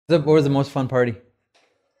What was the most fun party?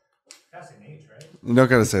 You don't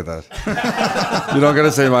got to say that. You don't got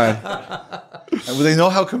to say mine. Well, they know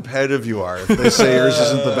how competitive you are. If they say yours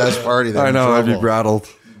isn't the best party, they're I know, I'd be trouble. rattled.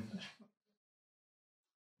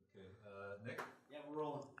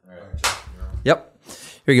 Yep.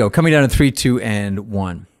 Here you go. Coming down to 3, 2, and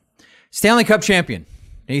 1. Stanley Cup champion,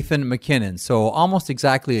 Nathan MacKinnon. So almost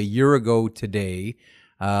exactly a year ago today,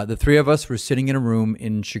 the three of us were sitting in a room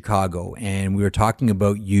in Chicago, and we were talking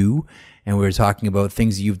about you, and we were talking about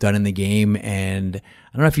things you've done in the game. And I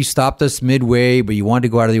don't know if you stopped us midway, but you wanted to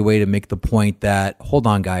go out of your way to make the point that, hold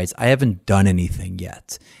on, guys, I haven't done anything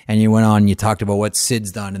yet. And you went on and you talked about what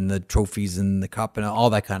Sid's done and the trophies and the cup and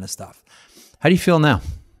all that kind of stuff. How do you feel now?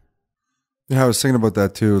 Yeah, I was thinking about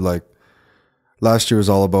that too. Like last year was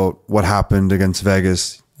all about what happened against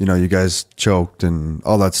Vegas. You know, you guys choked and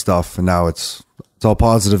all that stuff. And now it's all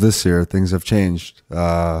positive this year. Things have changed.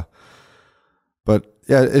 But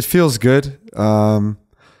yeah, it feels good.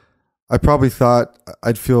 I probably thought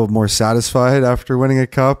I'd feel more satisfied after winning a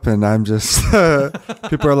cup, and I'm just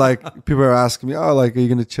people are asking me, "Oh, like, are you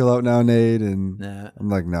going to chill out now, Nate?" And Nah. I'm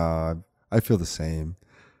like, "No, I feel the same.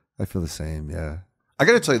 I feel the same." Yeah. I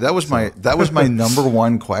got to tell you, that was my number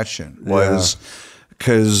one question, was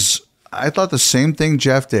because I thought the same thing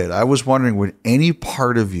Jeff did. I was wondering, would any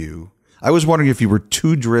part of you? I was wondering if you were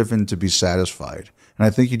too driven to be satisfied, and I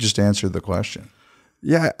think you just answered the question.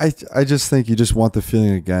 Yeah, I just think you just want the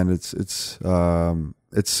feeling again. It's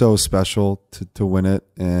so special to win it,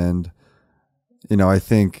 and you know, I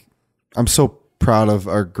think I'm so proud of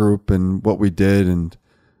our group and what we did, and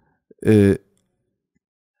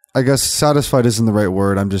I guess satisfied isn't the right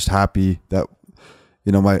word. I'm just happy that,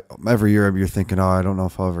 you know, every year you're thinking, oh, I don't know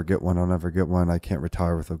if I'll ever get one. I'll never get one. I can't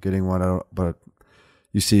retire without getting one. But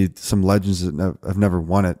you see some legends that have never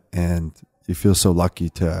won it, and you feel so lucky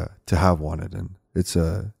to have won it, and it's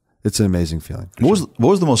an amazing feeling. What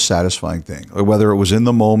was the most satisfying thing? Or whether it was in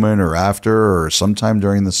the moment or after or sometime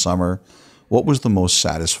during the summer, what was the most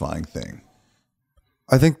satisfying thing?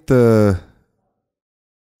 I think the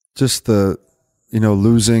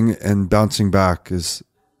losing and bouncing back is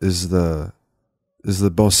the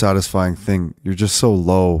most satisfying thing. You're just so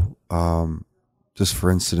low. Just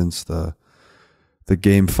for instance, the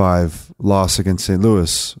Game 5 loss against St.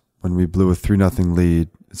 Louis when we blew a 3-0 lead.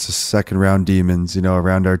 It's a second round demons, you know,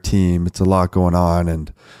 around our team. It's a lot going on,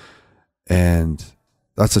 and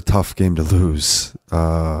that's a tough game to lose.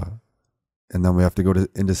 And then we have to go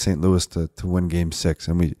into St. Louis to win Game 6,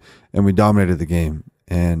 and we dominated the game.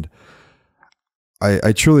 And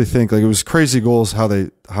I truly think, like, it was crazy goals how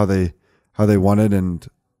they won it. And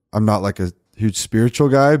I'm not like a huge spiritual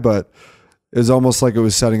guy, but it was almost like it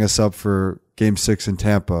was setting us up for Game 6 in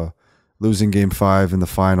Tampa, losing Game 5 in the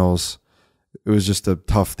finals. It was just a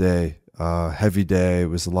tough day, heavy day. It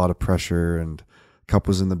was a lot of pressure, and Cup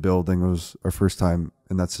was in the building. It was our first time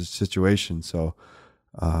in that situation. So,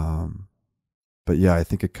 but yeah, I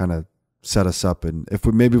think it kind of set us up. And if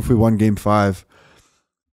we won Game 5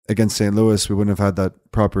 against St. Louis, we wouldn't have had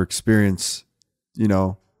that proper experience, you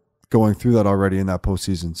know, going through that already in that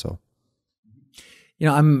postseason. So, you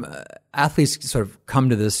know, athletes sort of come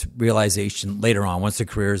to this realization later on once the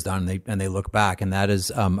career is done, and they look back, and that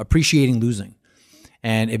is appreciating losing,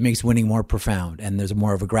 and it makes winning more profound. And there's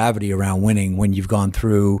more of a gravity around winning when you've gone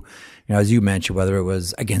through, you know, as you mentioned, whether it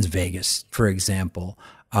was against Vegas, for example.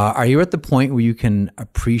 Are you at the point where you can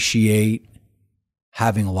appreciate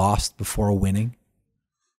having lost before winning?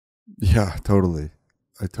 Yeah, totally.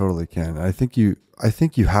 I totally can. I think you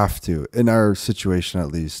have to, in our situation at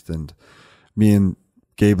least. And me and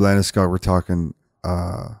Gabe Landeskog were talking,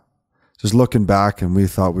 just looking back, and we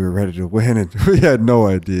thought we were ready to win, and we had no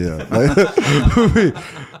idea. Like,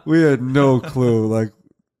 we had no clue. Like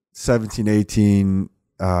 17, 18,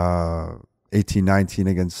 18, 19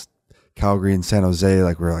 against Calgary and San Jose.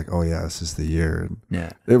 Like, we're like, oh yeah, this is the year. And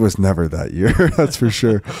Yeah, it was never that year. That's for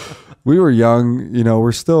sure. We were young, you know,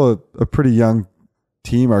 we're still a pretty young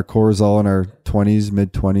team. Our core is all in our 20s,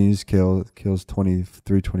 mid 20s. Kale's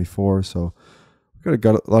 23, 24. So we've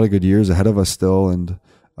got a lot of good years ahead of us still. And,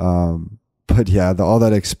 but yeah, all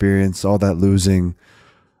that experience, all that losing,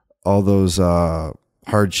 all those,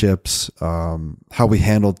 hardships, how we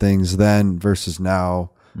handled things then versus now.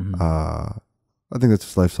 I think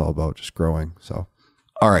that's what life's all about, just growing. So,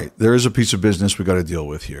 All right, there is a piece of business we got to deal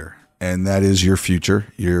with here, and that is your future.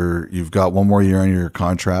 You've got one more year on your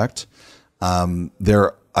contract.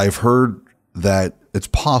 I've heard that it's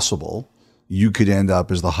possible you could end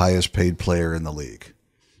up as the highest paid player in the league.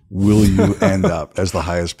 Will you end up as the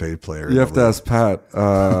highest paid player? You have to ask Pat.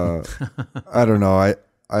 I don't know.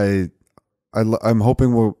 I'm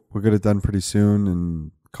hoping we'll get it done pretty soon,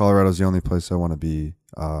 and Colorado's the only place I want to be.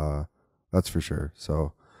 That's for sure.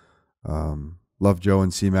 So, love Joe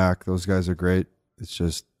and C-Mac. Those guys are great. It's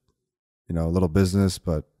just, a little business,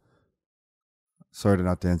 but sorry to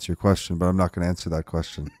not to answer your question, but I'm not going to answer that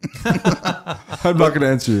question. I'm not going to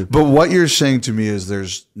answer you. But what you're saying to me is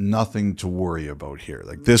there's nothing to worry about here.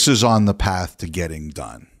 Like, this is on the path to getting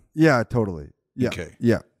done. Yeah, totally. Yeah. Okay.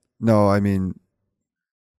 Yeah. No, I mean,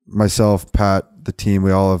 myself, Pat, the team,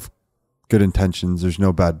 we all have good intentions. There's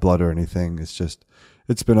no bad blood or anything. It's just,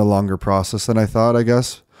 it's been a longer process than I thought, I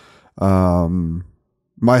guess.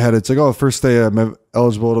 My head, it's like, oh, first day I'm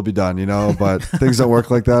eligible, it'll be done, but things don't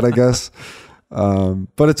work like that, I guess.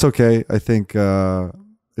 But it's okay. I think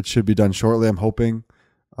it should be done shortly, I'm hoping.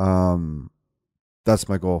 That's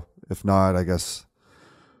my goal. If not, I guess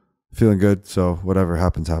feeling good. So whatever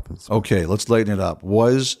happens, happens. Okay, let's lighten it up.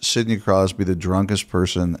 Was Sidney Crosby the drunkest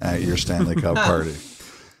person at your Stanley Cup party?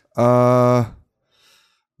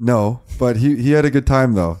 No, but he had a good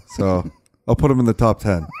time though. So I'll put him in the top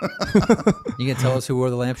 10. You can tell us who wore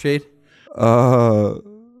the lampshade?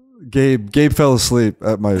 Gabe fell asleep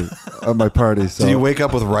at my party. So. Did he wake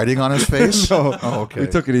up with writing on his face? No. Oh, okay. We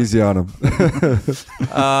took it easy on him.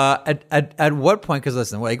 At what point? Because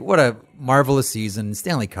listen, what a marvelous season,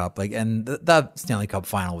 Stanley Cup, and that Stanley Cup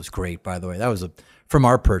final was great. By the way, that was from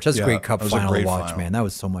our perch. That's a great Cup final to watch, man. That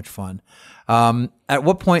was so much fun. At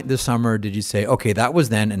what point this summer did you say, okay, that was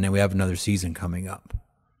then, and then we have another season coming up?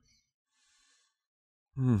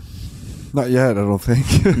 Not yet, I don't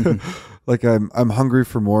think. Like I'm hungry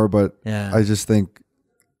for more, but yeah. I just think,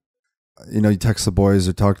 you text the boys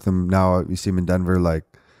or talk to them now. You see them in Denver,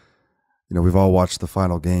 we've all watched the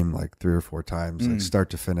final game like 3 or 4 times, like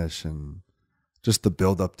start to finish, and just the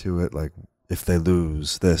build up to it. Like if they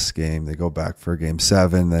lose this game, they go back for game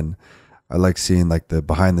 7. Then I like seeing like the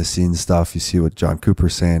behind the scenes stuff. You see what John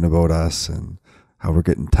Cooper's saying about us and how we're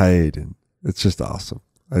getting tight, and it's just awesome.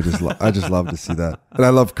 I just love to see that, and I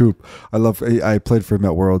love Coop. I played for him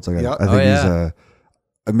at Worlds. I think he's a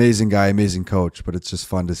amazing guy, amazing coach. But it's just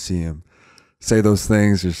fun to see him say those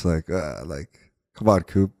things. Just like come on,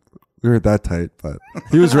 Coop. We weren't that tight, but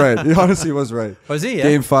he was right. He honestly was right. Was he? Yeah?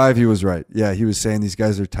 Game 5, he was right. Yeah, he was saying these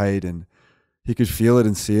guys are tight, and he could feel it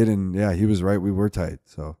and see it. And yeah, he was right. We were tight.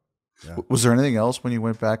 So, yeah. Was there anything else when you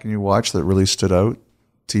went back and you watched that really stood out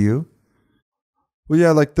to you? Well,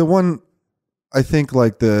 yeah, like the one. I think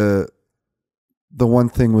like the one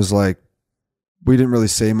thing was like we didn't really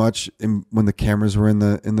say much when the cameras were in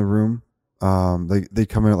the room. They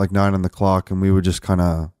come in at like 9 on the clock, and we would just kind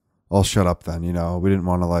of all shut up then. We didn't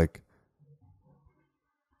want to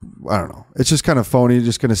I don't know. It's just kind of phony. You're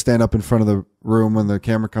just going to stand up in front of the room when the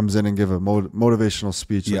camera comes in and give a motivational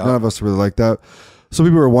speech. Like, none of us really like that. So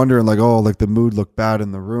people were wondering the mood looked bad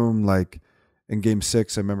in the room. Like in game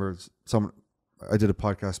 6, I remember I did a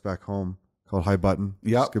podcast back home called High Button.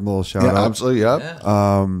 Yeah. Just give him a little shout out. Absolutely.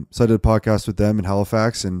 Yeah. So I did a podcast with them in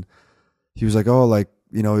Halifax, and he was like, oh,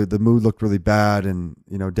 the mood looked really bad, and,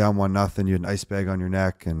 down 1-0, you had an ice bag on your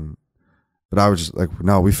neck. But I was just like,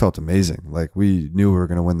 no, we felt amazing. Like we knew we were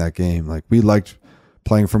going to win that game. Like we liked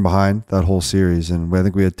playing from behind that whole series. And I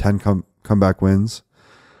think we had 10 comeback wins.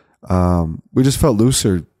 We just felt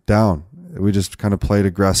looser down. We just kind of played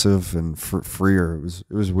aggressive and freer.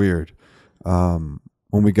 It was weird. When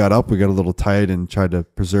we got up, we got a little tight and tried to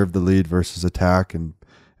preserve the lead versus attack and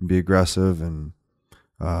be aggressive and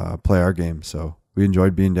play our game. So we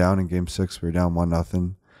enjoyed being down in game 6. We were down 1-0. I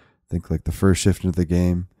think like the first shift into the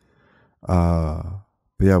game. But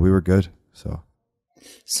yeah, we were good. So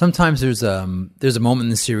sometimes there's a moment in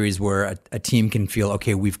the series where a team can feel,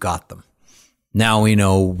 okay, we've got them. Now we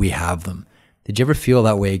know we have them. Did you ever feel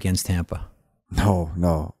that way against Tampa?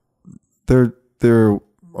 No. They're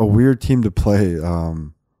a weird team to play.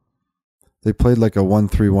 They played like a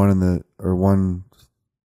 1-3-1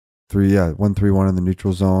 1-3-1 in the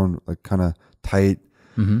neutral zone, like kind of tight.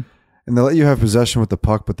 Mm-hmm. And they let you have possession with the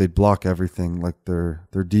puck, but they block everything. Like their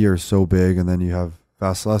D are so big, and then you have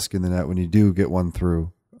Vasilevsky in the net when you do get one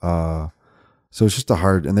through. So it's just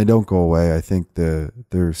and they don't go away. I think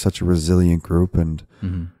they're such a resilient group, and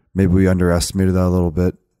maybe we underestimated that a little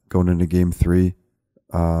bit going into game 3.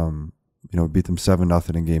 Beat them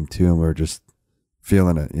 7-0 in game 2, and we were just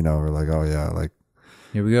feeling it. We're like, oh yeah, like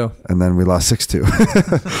here we go. And then we lost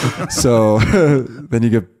 6-2. So then you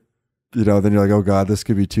get, then you're like, oh God, this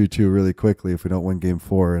could be 2-2 really quickly if we don't win game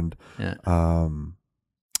 4. And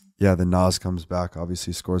then Naz comes back,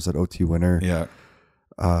 obviously scores that OT winner. Yeah.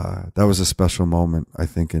 That was a special moment, I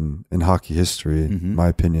think, in hockey history, in my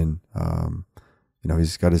opinion.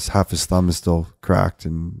 He's got half his thumb is still cracked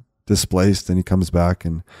and displaced, and he comes back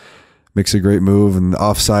and makes a great move and the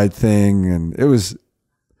offside thing. And it was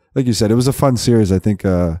like you said, it was a fun series. I think,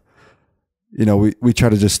 we try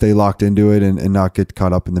to just stay locked into it and not get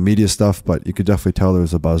caught up in the media stuff, but you could definitely tell there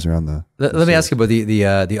was a buzz around the Let me ask you about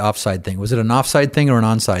the offside thing. Was it an offside thing or an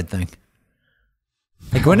onside thing?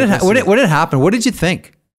 Like when it happened, what did you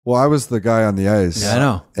think? Well, I was the guy on the ice. Yeah, I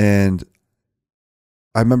know. And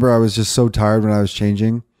I remember I was just so tired when I was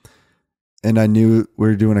changing, and I knew we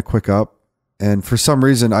were doing a quick up. And for some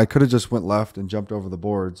reason, I could have just went left and jumped over the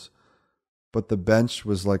boards, but the bench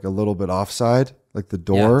was like a little bit offside, like the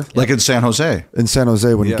door. Like in San Jose. In San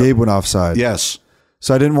Jose when Gabe went offside. Yes.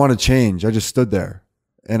 So I didn't want to change. I just stood there,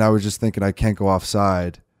 and I was just thinking I can't go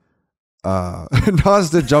offside. Nas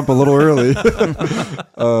did jump a little early,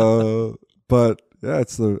 but yeah,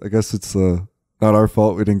 I guess it's not our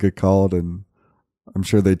fault we didn't get called, and I'm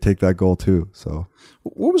sure they'd take that goal too. So,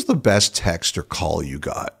 what was the best text or call you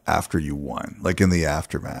got after you won? Like in the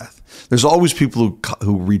aftermath, there's always people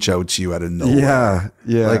who reach out to you out of nowhere.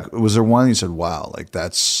 Yeah. Like, was there one you said, "Wow, like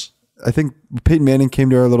that's"? I think Peyton Manning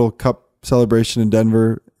came to our little cup celebration in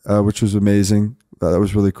Denver, which was amazing. That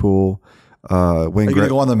was really cool. Wayne, are you gonna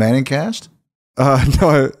go on the Manning cast?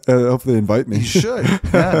 No, I hope they invite me. You should.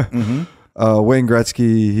 Yeah. Mm-hmm. Wayne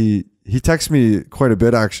Gretzky, he texted me quite a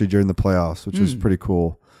bit actually during the playoffs, which was pretty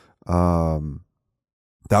cool.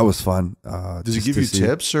 That was fun. Does he give you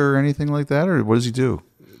tips or anything like that, or what does he do?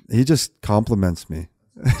 He just compliments me.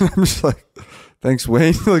 I'm just like, thanks,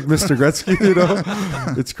 Wayne. Like Mr. Gretzky,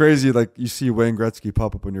 It's crazy. Like you see Wayne Gretzky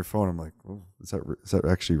pop up on your phone. I'm like, oh, is that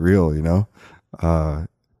actually real?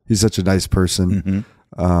 He's such a nice person.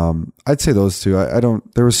 Mm-hmm. I'd say those two. I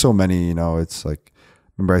don't. There were so many. It's like.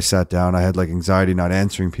 Remember, I sat down. I had like anxiety not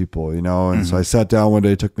answering people. And so I sat down one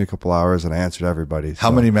day. It took me a couple hours, and I answered everybody.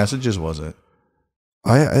 How many messages was it?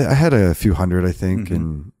 I had a few hundred, I think,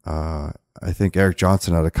 and I think Eric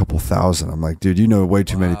Johnson had a couple thousand. I'm like, dude, way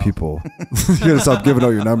too many people. You gotta stop giving out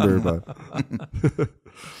your number. But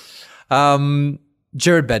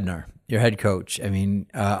Jared Bednar, your head coach. I mean,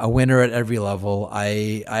 a winner at every level.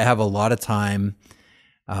 I have a lot of time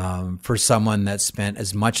for someone that spent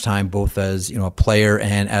as much time both as a player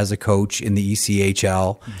and as a coach in the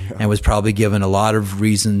ECHL, and was probably given a lot of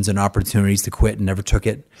reasons and opportunities to quit and never took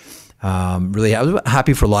it. Really, I was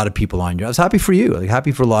happy for a lot of people on you. I was happy for you,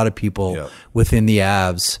 happy for a lot of people within the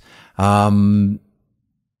Avs. And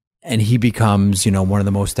he becomes, one of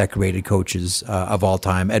the most decorated coaches of all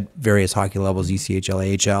time at various hockey levels, ECHL,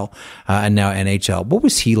 AHL, and now NHL. What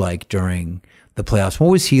was he like during the playoffs?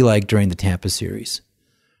 What was he like during the Tampa series?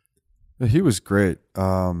 He was great.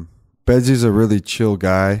 Bedsy's a really chill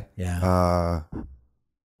guy. Yeah.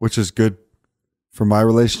 Which is good for my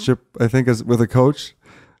relationship, I think, with a coach.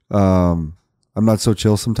 I'm not so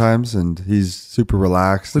chill sometimes, and he's super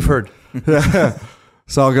relaxed. We've heard. Yeah.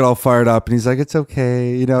 So I'll get all fired up, and he's like, "It's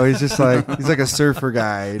okay." He's just like he's like a surfer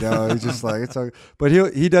guy. He's just like it's okay. But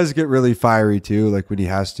he does get really fiery too, like when he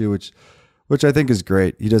has to, which I think is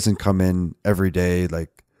great. He doesn't come in every day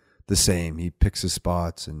like the same. He picks his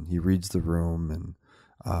spots and he reads the room, and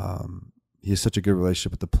he has such a good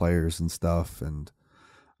relationship with the players and stuff, and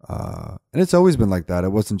it's always been like that.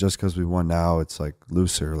 It wasn't just because we won now. It's like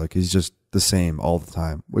looser. Like he's just the same all the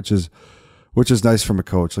time, which is nice from a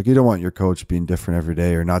coach. Like you don't want your coach being different every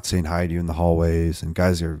day or not saying hi to you in the hallways, and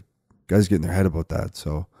guys get in their head about that.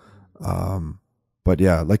 So, but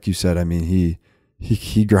yeah, like you said, I mean,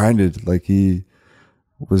 he grinded. Like he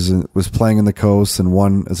was playing in the coast and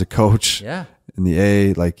won as a coach in the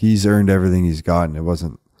A. Like he's earned everything he's gotten. It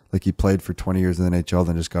wasn't like he played for 20 years in the NHL,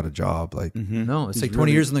 then just got a job. Like no, it's like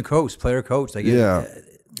 20 years in the coast, player coach. Like I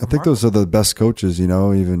think those are the best coaches.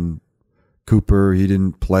 Even Cooper, he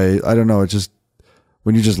didn't play. I don't know. It's just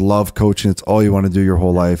when you just love coaching, it's all you want to do your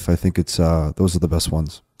whole life. I think it's those are the best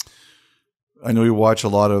ones. I know you watch a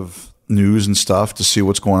lot of news and stuff to see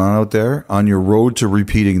what's going on out there. On your road to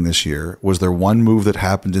repeating this year, was there one move that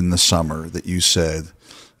happened in the summer that you said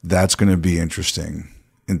that's going to be interesting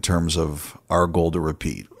in terms of our goal to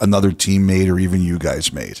repeat? Another teammate or even you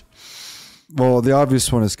guys made? Well, the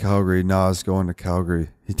obvious one is Calgary. Nas going to Calgary.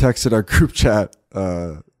 He texted our group chat.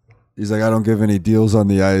 He's like, I don't give any deals on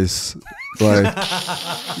the ice. Like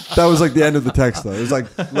that was like the end of the text though. It was like,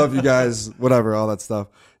 love you guys, whatever, all that stuff.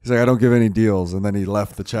 He's like, I don't give any deals, and then he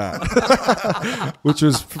left the chat, which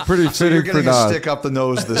was pretty so fitting for Nas. Stick up the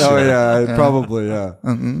nose this year. Oh yeah, probably yeah.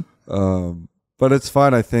 Mm-hmm. But it's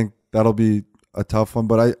fine. I think that'll be a tough one.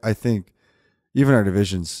 But I think even our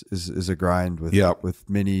divisions is a grind with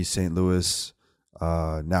Mini, St. Louis,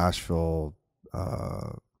 Nashville,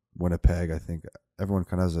 Winnipeg. I think everyone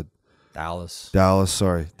kind of has a Dallas.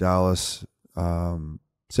 So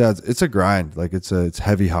yeah, it's a grind. Like it's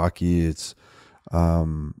heavy hockey. It's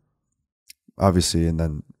obviously, and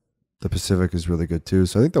then the Pacific is really good too.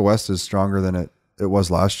 So I think the West is stronger than it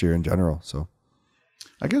was last year in general. So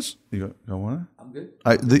I guess you want to? I'm good.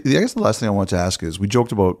 I guess the last thing I want to ask is, we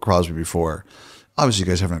joked about Crosby before. Obviously,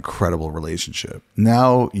 you guys have an incredible relationship.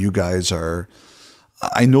 Now you guys are,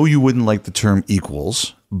 I know you wouldn't like the term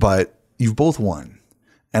equals, but you've both won.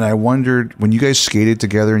 And I wondered, when you guys skated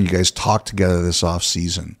together and you guys talked together this off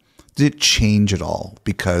season, did it change at all?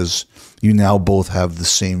 Because you now both have the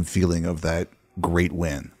same feeling of that great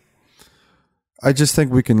win. I just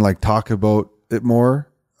think we can like talk about it more.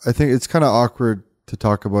 I think it's kind of awkward to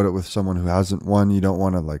talk about it with someone who hasn't won. You don't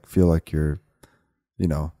want to like feel like you're,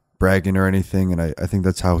 bragging or anything. And I think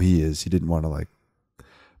that's how he is. He didn't want to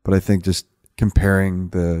but I think just comparing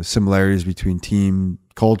the similarities between team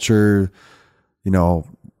culture,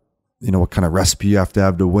 what kind of recipe you have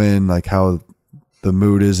to win, like how the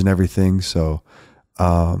mood is and everything. So,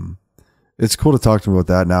 it's cool to talk to him about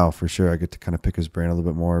that now for sure. I get to kind of pick his brain a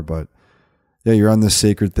little bit more, but yeah, you're on this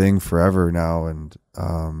sacred thing forever now. And,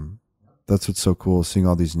 that's what's so cool, seeing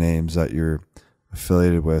all these names that you're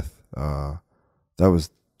affiliated with.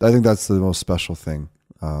 I think that's the most special thing.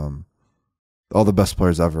 All the best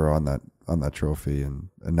players ever on that trophy, and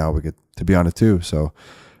now we get to be on it too. So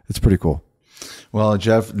it's pretty cool. Well,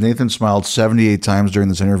 Jeff, Nathan smiled 78 times during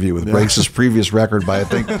this interview, with breaks his previous record by, I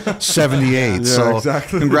think, 78. Yeah, so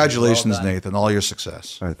exactly. Congratulations, Nathan. All your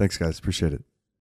success. All right. Thanks, guys. Appreciate it.